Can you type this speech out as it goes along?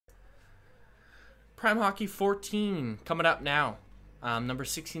Prime Hockey 14 coming up now. Number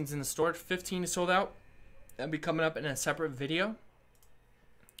 16 is in the store. 15 is sold out. That'll be coming up in a separate video.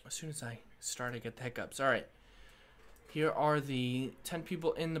 As soon as I start, I get the hiccups. All right. Here are the 10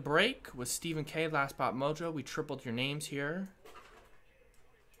 people in the break with Stephen K. Last Spot Mojo. We tripled your names here.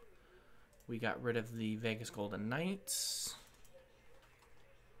 We got rid of the Vegas Golden Knights.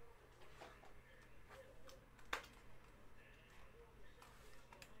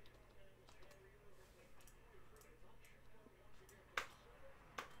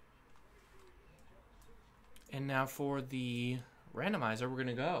 And now for the randomizer, we're going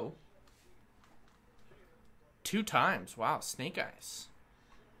to go 2 times. Wow, Snake Eyes.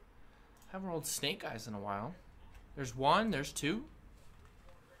 Haven't rolled Snake Eyes in a while. There's 1, there's 2.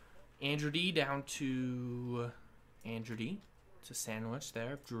 Andrew D down to Andrew D. It's a sandwich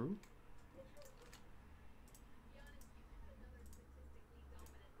there, Drew.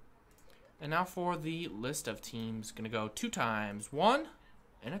 And now for the list of teams. Going to go 2 times. 1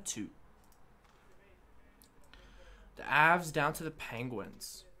 and a 2. The Avs down to the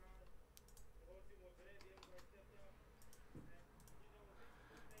Penguins.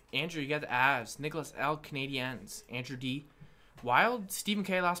 Andrew, you got the Avs. Nicholas L, Canadiens. Andrew D, Wild. Stephen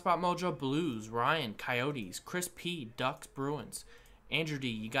K, Last Spot Mojo, Blues. Ryan, Coyotes. Chris P, Ducks, Bruins. Andrew D,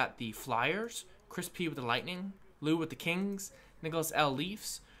 you got the Flyers. Chris P with the Lightning. Lou with the Kings. Nicholas L,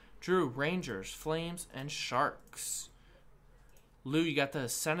 Leafs. Drew, Rangers, Flames, and Sharks. Lou, you got the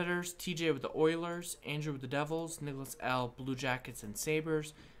Senators. TJ with the Oilers. Andrew with the Devils. Nicholas L, Blue Jackets and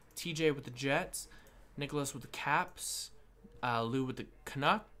Sabres. TJ with the Jets. Nicholas with the Caps. Lou with the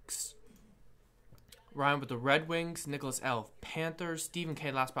Canucks. Ryan with the Red Wings. Nicholas L, Panthers. Stephen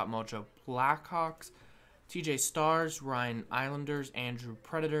K, Last Spot Mojo, Blackhawks. TJ Stars. Ryan Islanders. Andrew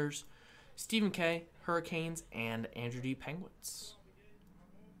Predators. Stephen K, Hurricanes. And Andrew D, Penguins.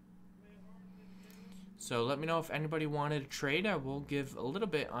 So let me know if anybody wanted a trade. I will give a little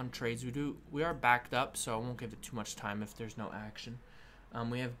bit on trades. We are backed up, so I won't give it too much time if there's no action.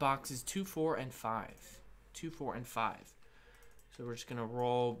 We have boxes 2, 4, and 5. 2, 4, and 5. So we're just gonna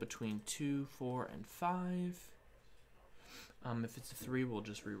roll between 2, 4, and 5. If it's a 3, we'll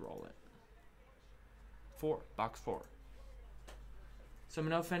just re-roll it. 4, box 4. So let me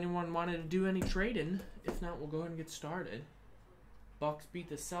know if anyone wanted to do any trading. If not, we'll go ahead and get started. Bucks beat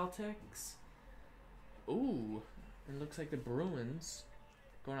the Celtics. Ooh, it looks like the Bruins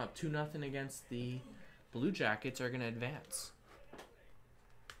going up 2-0 against the Blue Jackets are going to advance.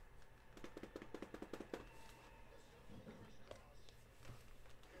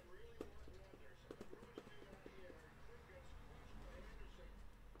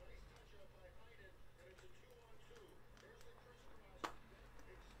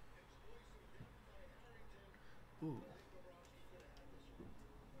 Ooh.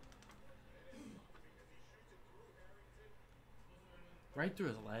 Right through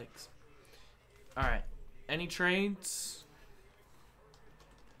his legs. Alright. Any trades?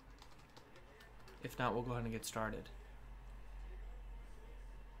 If not, we'll go ahead and get started.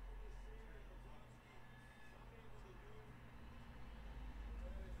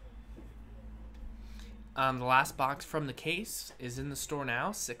 The last box from the case is in the store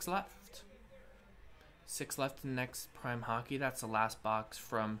now. 6 left. 6 left in the next Prime Hockey. That's the last box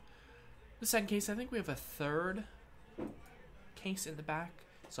from the second case. I think we have a third case in the back,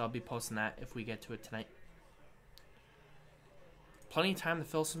 so I'll be posting that if we get to it tonight. Plenty of time to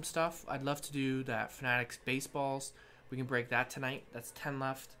fill some stuff. I'd love to do that Fanatics baseballs. We can break that tonight. That's 10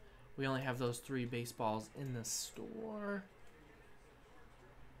 left. We only have those 3 baseballs in the store.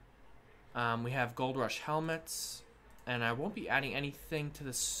 We have Gold Rush helmets, and I won't be adding anything to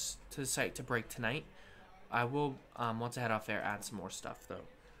the site to break tonight. I will, once I head off there, add some more stuff though.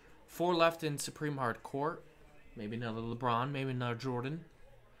 4 left in Supreme Hard Court. Maybe another LeBron, maybe another Jordan.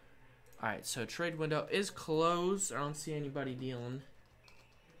 Alright, so trade window is closed. I don't see anybody dealing.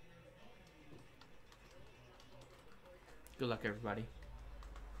 Good luck, everybody.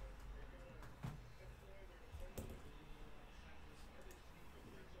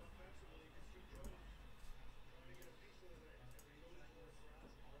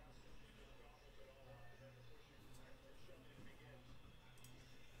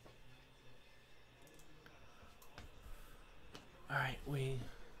 Alright, we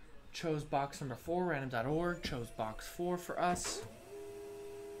chose box number 4, random.org, chose box 4 for us.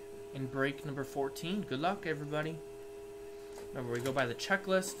 In break number 14. Good luck, everybody. Remember, we go by the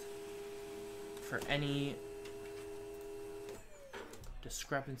checklist for any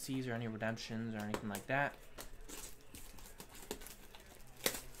discrepancies or any redemptions or anything like that.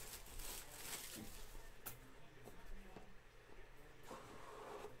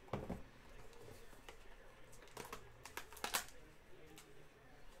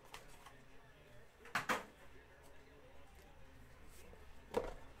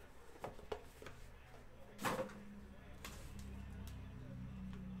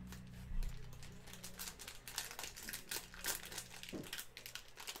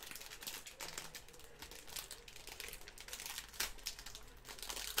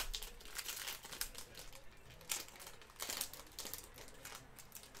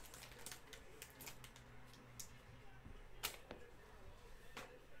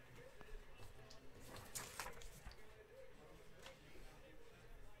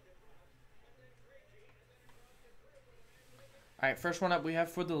 right, first one up we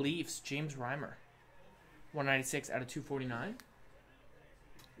have for the Leafs, James Reimer. 196 out of 249.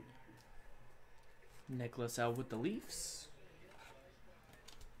 Nicholas L with the Leafs.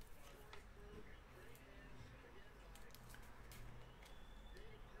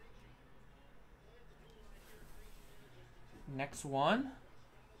 Next one.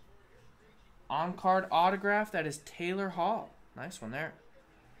 On-card autograph. That is Taylor Hall. Nice one there.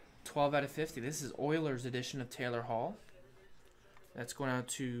 12 out of 50. This is Oilers edition of Taylor Hall. That's going out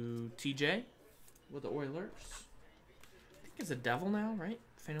to TJ with the Oilers. I think it's a Devil now, right?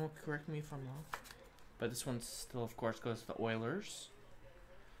 If anyone can correct me if I'm wrong. But this one still, of course, goes to the Oilers.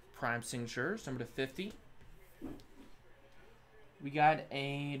 Prime signatures, number to 50. We got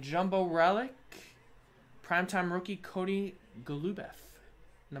a Jumbo Relic. Primetime rookie Cody Golubev,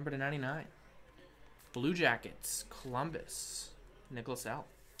 number to 99. Blue Jackets, Columbus, Nicholas L.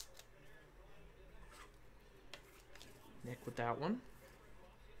 Nick with that one.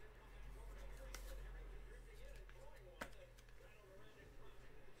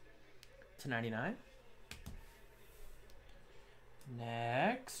 To 99.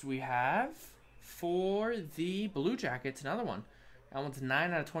 Next, we have for the Blue Jackets, another one. That one's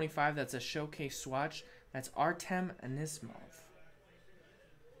 9 out of 25. That's a showcase swatch. That's Artem Anisimov.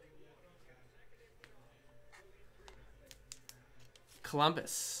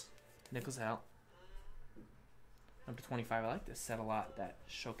 Columbus, Nicholas L. Number 25. I like this set a lot, that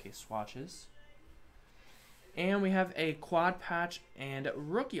showcase swatches. And we have a quad patch and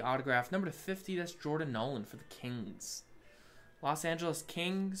rookie autograph, number to 50. That's Jordan Nolan for the Kings. Los Angeles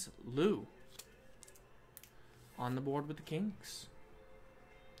Kings, Lou. On the board with the Kings.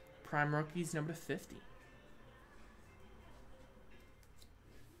 Prime rookies, number to 50.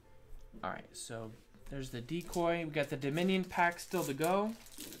 Alright, so there's the decoy. We got the Dominion pack still to go.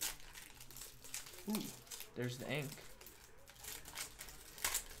 Ooh, there's the ink.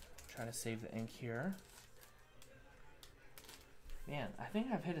 Try to save the ink here. Man, I think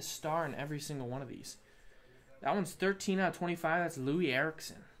I've hit a star in every single one of these. That one's 13 out of 25. That's Louis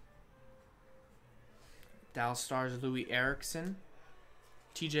Eriksson. Dallas Stars, Louis Eriksson.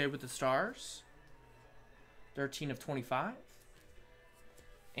 TJ with the Stars. 13 of 25.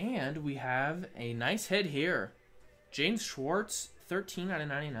 And we have a nice hit here. James Schwartz, 13 out of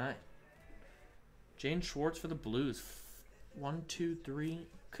 99. James Schwartz for the Blues. 1, 2, 3.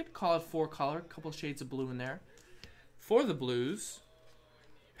 Could call it 4 color. A couple shades of blue in there. For the Blues,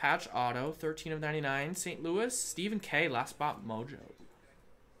 patch auto, 13 of 99. St. Louis, Stephen K. Last spot mojo.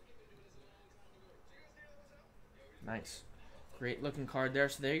 Nice. Great looking card there.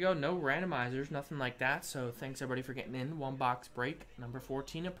 So there you go. No randomizers, nothing like that. So thanks everybody for getting in. One box break, number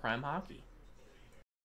 14 of Prime Hockey.